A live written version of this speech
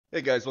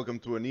Hey guys, welcome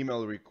to an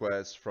email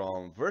request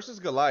from Versus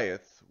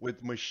Goliath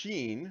with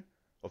Maschine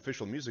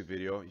official music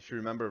video. If you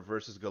remember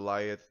Versus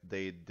Goliath,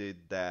 they did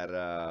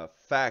that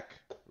FAC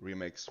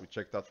remix we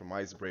checked out from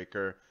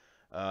Icebreaker.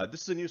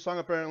 This is a new song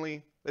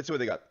apparently. Let's see what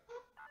they got.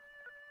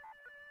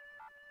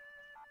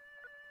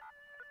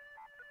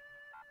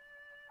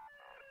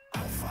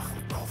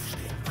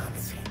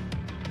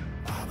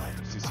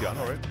 CC on,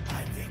 alright.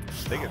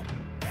 Take it.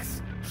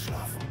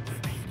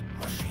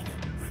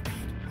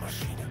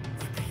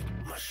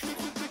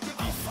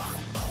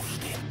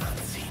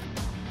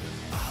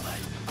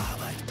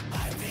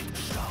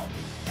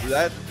 Do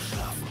that. Wie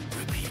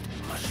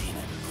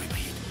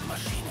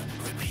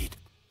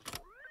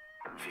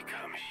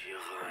kam ich hier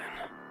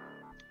rein?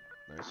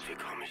 Nice. Wie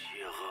komme ich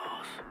hier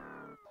raus?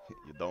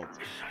 You don't.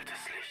 Ich schalte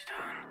das Licht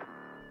an.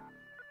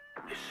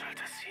 Ich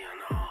schalte das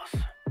Hirn aus.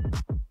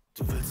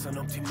 Du willst ein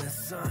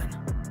Optimist sein?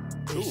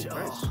 Ich Nice.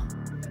 auch.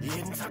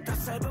 Jeden Tag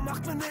dasselbe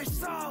macht mir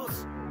nichts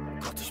aus.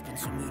 Gott, ich bin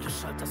zu müde,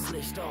 schalt das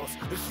Licht aus.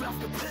 Ich schlaf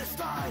gepisst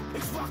ein,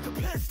 ich wach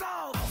gepisst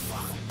auf.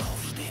 Aufwachen,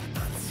 aufstehen,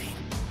 anziehen.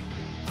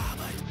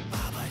 Arbeit,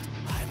 Arbeit,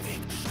 Heimweg,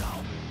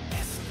 Stau.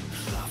 Essen,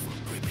 schlafen,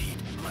 Repeat,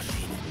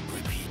 Maschine,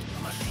 Repeat,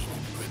 Maschine,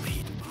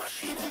 Repeat,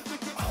 Maschine.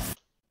 Auf.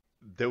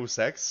 Deus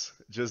Ex,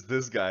 just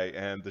this guy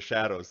and the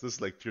shadows. This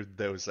is like pure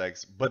Deus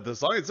Ex. But the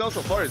song itself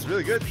so far is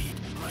really good.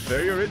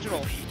 Very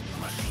original.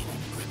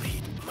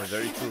 And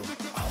very true.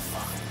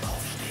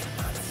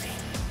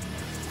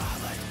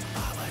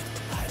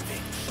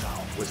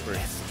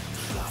 Whispering.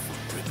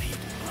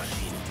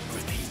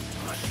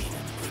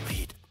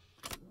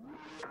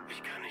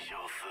 Ich kann nicht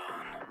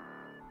aufhören.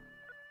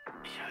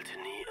 Ich halte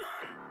nie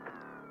an.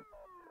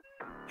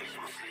 Ich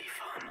muss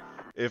liefern.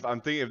 If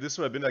I'm thinking, if this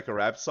would have been like a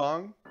rap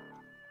song,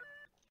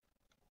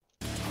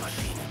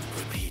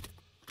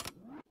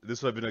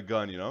 this would have been a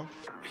gun, you know?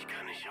 Ich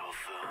kann nicht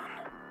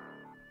aufhören.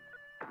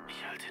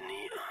 Ich halte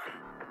nie an.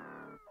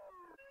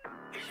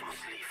 Ich muss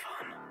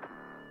liefern.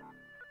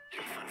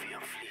 Liefern wie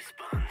am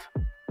Fließband.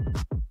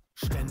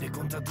 Ständig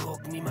unter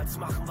Druck, niemals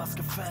machen, was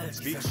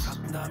gefällt. Der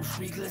Schatten da im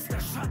Spiegel ist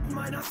der Schatten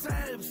meiner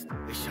selbst.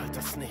 Ich halte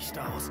das nicht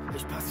aus,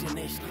 ich pass hier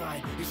nicht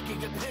rein. Ich geh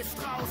gepisst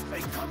raus,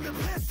 ich komm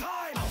gepisst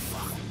heim.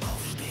 Aufwachen,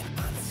 aufstehen,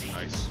 anziehen.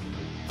 Nice.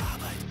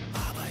 Arbeit,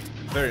 Arbeit,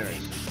 Very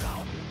nice.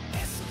 Stau,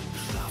 Essen,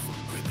 Schlafen,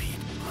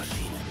 Repeat,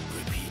 Maschine,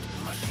 Repeat,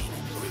 Maschine,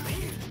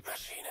 Repeat,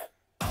 Maschine.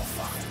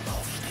 Aufwachen,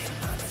 aufstehen,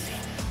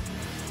 anziehen.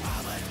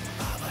 Arbeit,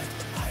 Arbeit,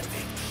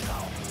 Heimweg,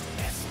 Stau,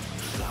 Essen,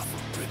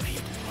 Schlafen,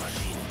 Repeat,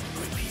 Maschine,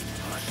 Repeat,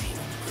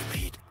 Maschine,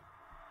 Repeat.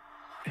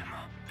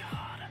 Immer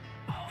gerade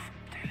auf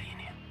der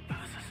Linie,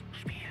 böses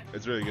Spiel.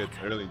 It's really good.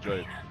 I really enjoy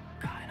it.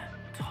 Keine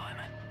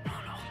Träume,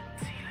 nur noch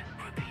Ziele,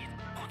 Repeat,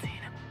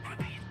 Routine,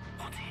 Repeat,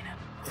 Routine.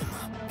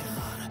 Immer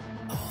gerade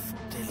auf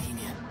der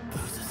Linie,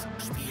 böses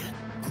Spiel,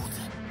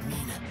 gute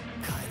Miene.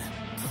 Keine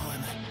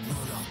Träume,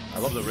 nur noch I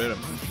love the rhythm.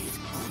 Repeat,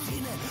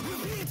 Routine,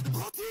 Repeat,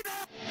 Routine.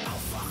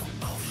 Aufwachen,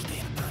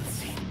 aufstehen,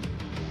 anziehen.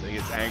 So he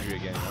gets angry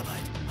again, you know?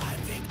 Arbeit,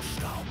 Heimweg,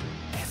 Stau,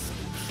 Essen,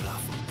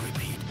 Schlafen,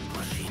 Repeat,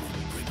 Maschine,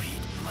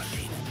 Repeat,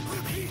 Maschine,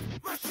 Repeat,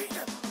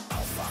 Maschine.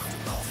 Aufwachen,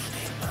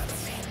 aufstehen,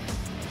 anziehen.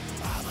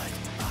 Arbeit,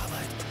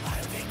 Arbeit,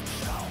 Heimweg,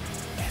 Stau,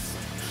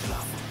 Essen,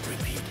 Schlafen,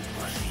 Repeat,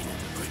 Maschine,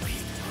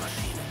 Repeat,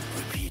 Maschine,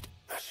 Repeat,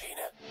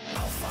 Maschine.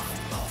 Aufwachen,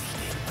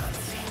 aufstehen,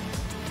 anziehen.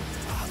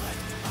 Arbeit,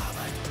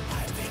 Arbeit,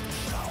 Heimweg,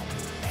 Stau,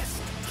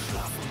 Essen,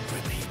 Schlafen,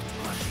 Repeat,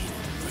 Maschine,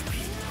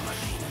 Repeat,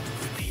 Maschine,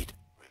 Repeat.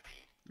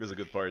 This is a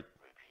good part.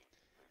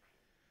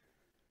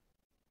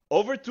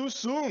 Over too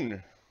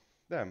soon.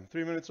 Damn,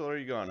 3 minutes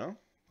already gone, huh?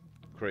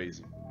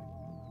 Crazy.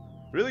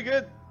 Really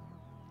good.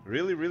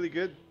 Really, really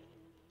good.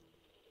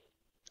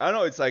 I don't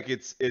know, it's like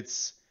it's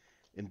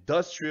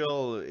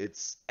industrial,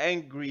 it's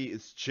angry,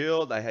 it's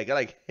chilled. I got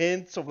like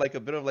hints of like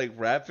a bit of like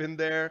rap in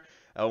there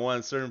at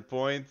one certain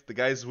point. The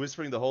guy's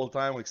whispering the whole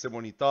time, except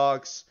when he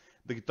talks.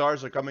 The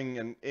guitars are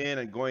coming in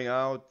and going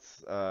out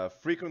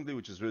frequently,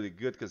 which is really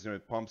good because, you know,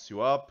 it pumps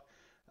you up.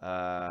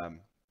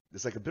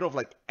 There's like a bit of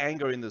like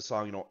anger in the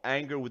song, you know,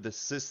 anger with the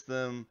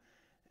system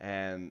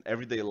and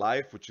everyday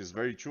life, which is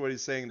very true what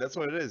he's saying. That's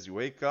what it is. You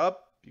wake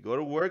up, you go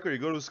to work or you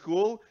go to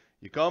school,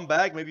 you come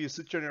back, maybe you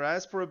sit on your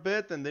ass for a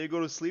bit, and then you go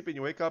to sleep and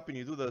you wake up and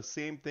you do the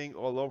same thing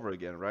all over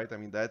again, right? I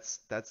mean, that's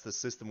the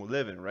system we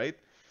live in, right?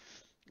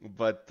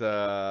 But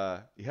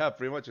yeah,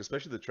 pretty much,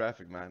 especially the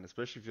traffic, man.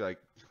 Especially if you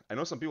like, I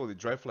know some people, they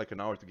drive for like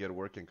an hour to get to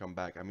work and come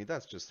back. I mean,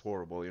 that's just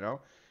horrible, you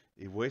know?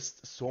 It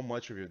wastes so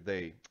much of your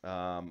day.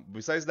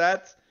 Besides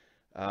that,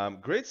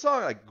 great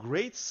song, like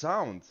great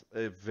sound.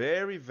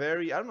 Very,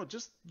 very, I don't know,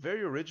 just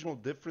very original,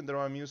 different than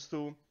I'm used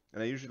to.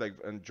 And I usually like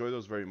enjoy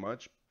those very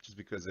much just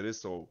because it is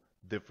so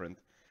different.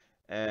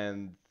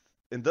 And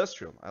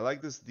industrial. I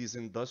like these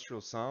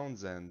industrial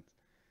sounds, and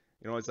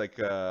you know, it's like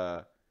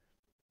a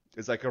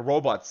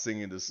robot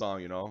singing the song,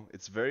 you know?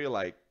 It's very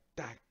like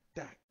tack,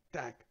 tack,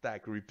 tack,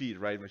 tack, repeat,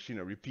 right? Machine,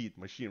 repeat,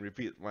 machine,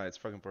 repeat. Man, it's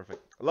fucking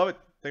perfect. I love it.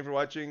 Thank you for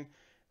watching.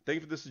 Thank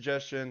you for the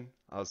suggestion.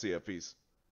 I'll see you. Peace.